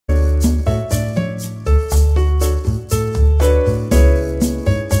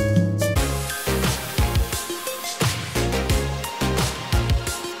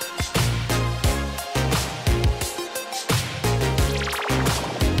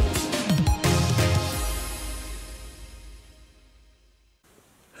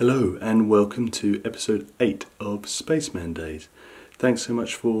Hello and welcome to episode 8 of Spaceman Days. Thanks so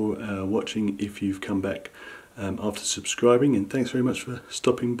much for watching if you've come back after subscribing, and thanks very much for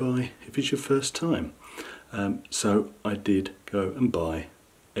stopping by if it's your first time. So I did go and buy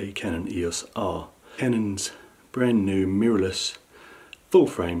a Canon EOS R, Canon's brand new mirrorless full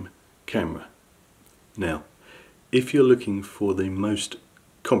frame camera. Now, if you're looking for the most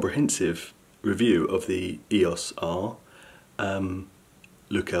comprehensive review of the EOS R,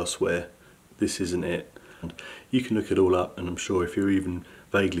 look elsewhere. This isn't it. You can look it all up, and I'm sure if you're even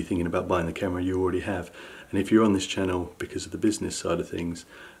vaguely thinking about buying the camera, you already have. And if you're on this channel because of the business side of things,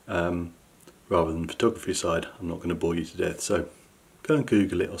 rather than the photography side, I'm not going to bore you to death. So go and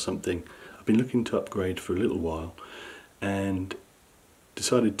Google it or something. I've been looking to upgrade for a little while and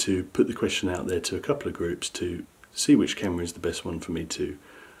decided to put the question out there to a couple of groups to see which camera is the best one for me to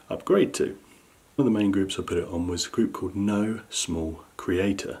upgrade to. One of the main groups I put it on was a group called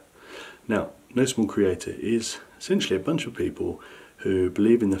nosmallcreator. Now, nosmallcreator is essentially a bunch of people who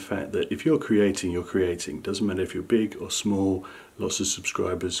believe in the fact that if you're creating, you're creating. Doesn't matter if you're big or small, lots of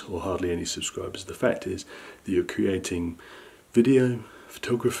subscribers or hardly any subscribers. The fact is that you're creating video,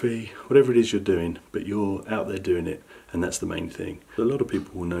 photography, whatever it is you're doing, but you're out there doing it, and that's the main thing. A lot of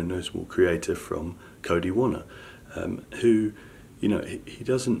people will know nosmallcreator from Cody Wanner, who, you know, he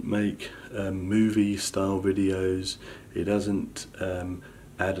doesn't make movie style videos. He doesn't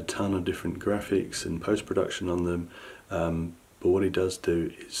add a ton of different graphics and post-production on them, but what he does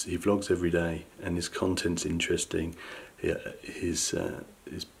do is he vlogs every day, and his content's interesting. His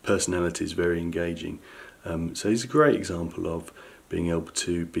personality is very engaging, so he's a great example of being able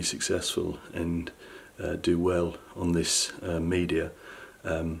to be successful and do well on this media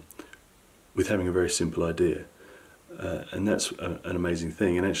with having a very simple idea. And that's an amazing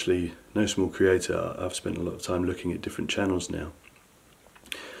thing. And actually, nosmallcreator, I've spent a lot of time looking at different channels now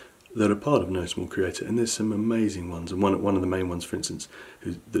that are part of nosmallcreator, and there's some amazing ones. And one of the main ones, for instance,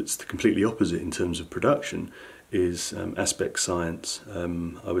 that's the completely opposite in terms of production, is Aspect Science.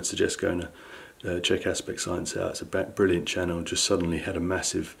 I would suggest going to check Aspect Science out. It's a brilliant channel. Just suddenly had a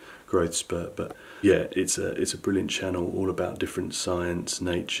massive growth spurt, but yeah, it's a brilliant channel all about different science,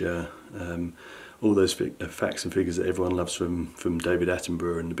 nature. All those facts and figures that everyone loves from David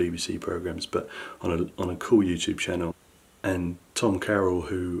Attenborough and the BBC programmes, but on a cool YouTube channel. And Tom Carroll,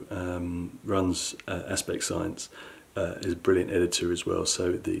 who runs Aspect Science, is a brilliant editor as well,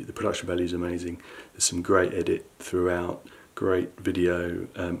 so the production value is amazing. There's some great edit throughout, great video,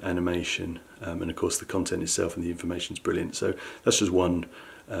 animation, and of course the content itself and the information is brilliant. So that's just one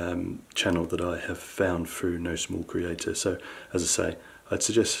channel that I have found through nosmallcreator. So as I say, I'd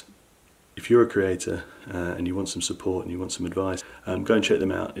suggest, if you're a creator and you want some support and you want some advice, go and check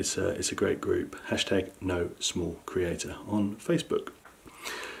them out. It's a great group. #nosmallcreator on Facebook.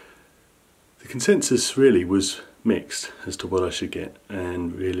 The consensus really was mixed as to what I should get,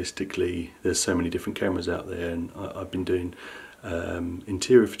 and realistically there's so many different cameras out there, and I've been doing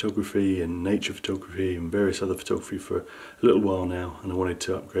interior photography and nature photography and various other photography for a little while now, and I wanted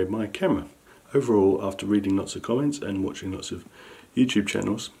to upgrade my camera. Overall, after reading lots of comments and watching lots of YouTube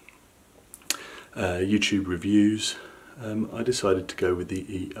channels, YouTube reviews, I decided to go with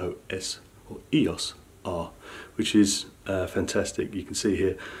the EOS R, which is fantastic. You can see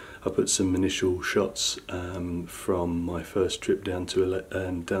here I put some initial shots from my first trip down to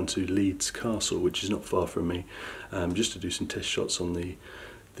Leeds Castle, which is not far from me, just to do some test shots on the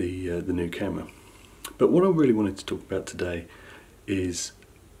new camera. But what I really wanted to talk about today is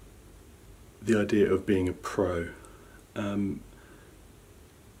the idea of being a pro.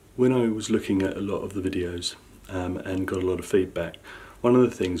 When I was looking at a lot of the videos and got a lot of feedback, one of the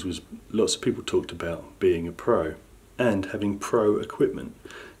things was lots of people talked about being a pro and having pro equipment.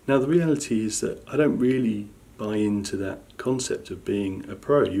 Now the reality is that I don't really buy into that concept of being a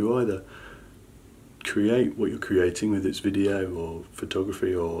pro. You either create what you're creating, whether it's video or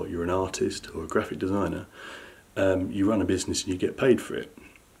photography, or you're an artist or a graphic designer, you run a business and you get paid for it.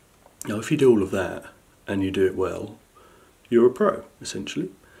 Now if you do all of that and you do it well, you're a pro,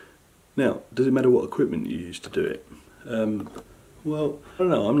 essentially. Now, does it matter what equipment you use to do it? Well, I don't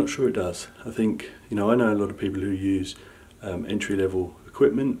know, I'm not sure it does. I think, you know, I know a lot of people who use entry-level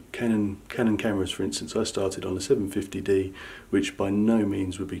equipment. Canon cameras, for instance, I started on a 750D, which by no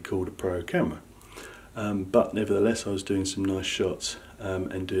means would be called a pro camera. But nevertheless, I was doing some nice shots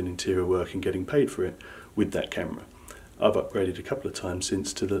and doing interior work and getting paid for it with that camera. I've upgraded a couple of times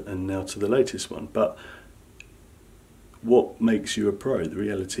since and now to the latest one. But what makes you a pro? The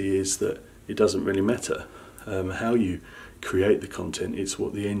reality is that it doesn't really matter how you create the content, it's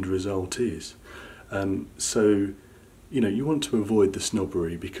what the end result is. So you want to avoid the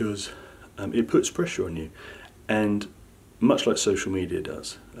snobbery, because it puts pressure on you, and much like social media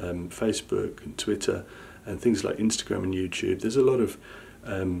does, Facebook and Twitter and things like Instagram and YouTube, there's a lot of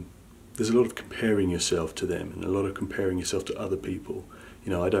comparing yourself to them, and a lot of comparing yourself to other people.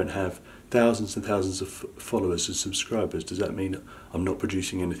 I don't have thousands and thousands of followers and subscribers. Does that mean I'm not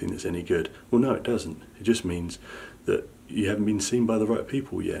producing anything that's any good? Well, no, it doesn't. It just means that you haven't been seen by the right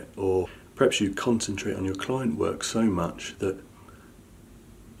people yet, or perhaps you concentrate on your client work so much that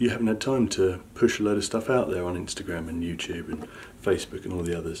you haven't had time to push a load of stuff out there on Instagram and YouTube and Facebook and all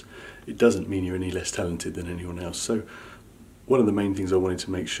the others. It doesn't mean you're any less talented than anyone else. So one of the main things I wanted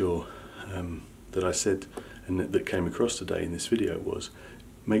to make sure that I said and that came across today in this video was,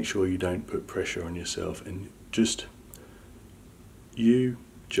 make sure you don't put pressure on yourself, and just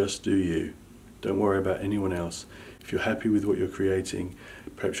do you. Don't worry about anyone else. If you're happy with what you're creating,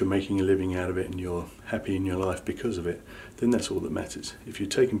 perhaps you're making a living out of it and you're happy in your life because of it, then that's all that matters. If you're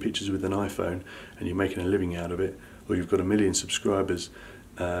taking pictures with an iPhone and you're making a living out of it, or you've got 1 million subscribers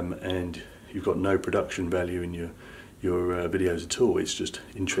and you've got no production value in your videos at all, it's just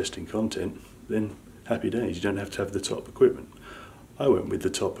interesting content, then happy days. You don't have to have the top equipment. I went with the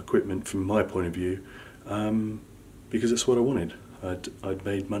top equipment from my point of view because that's what I wanted. I'd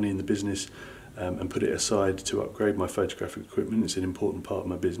made money in the business and put it aside to upgrade my photographic equipment. It's an important part of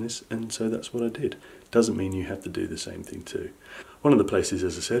my business, and so that's what I did. Doesn't mean you have to do the same thing too. One of the places,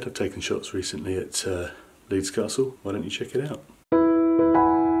 as I said, I've taken shots recently at Leeds Castle. Why don't you check it out?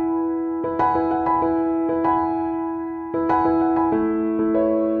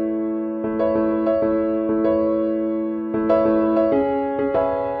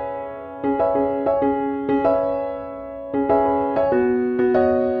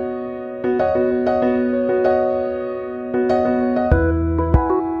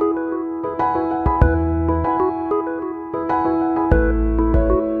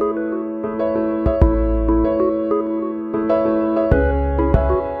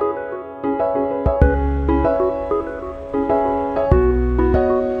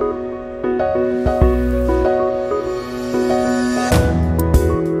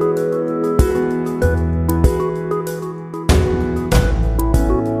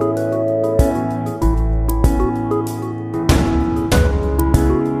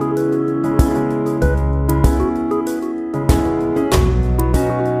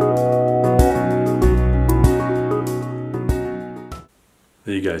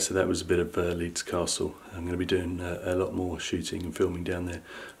 There you go, so that was a bit of Leeds Castle. I'm going to be doing a lot more shooting and filming down there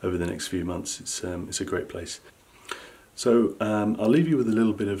over the next few months. It's a great place. So I'll leave you with a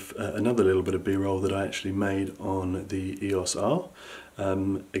little bit of another little bit of B-roll that I actually made on the EOS R.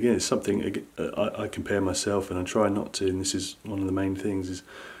 Again, it's something I compare myself, and I try not to, and this is one of the main things, is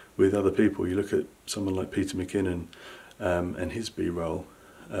with other people. You look at someone like Peter McKinnon and his B-roll,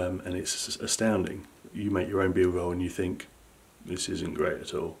 and it's astounding. You make your own B-roll and you think, this isn't great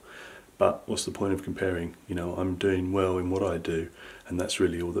at all. But what's the point of comparing? I'm doing well in what I do, and that's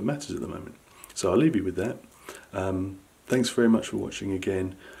really all that matters at the moment. So I'll leave you with that. Thanks very much for watching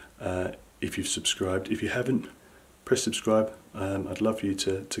again. If you've subscribed, if you haven't, press subscribe. I'd love you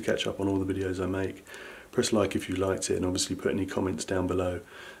to catch up on all the videos I make. Press like if you liked it, and obviously put any comments down below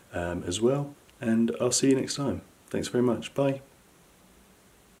as well. And I'll see you next time. Thanks very much. Bye.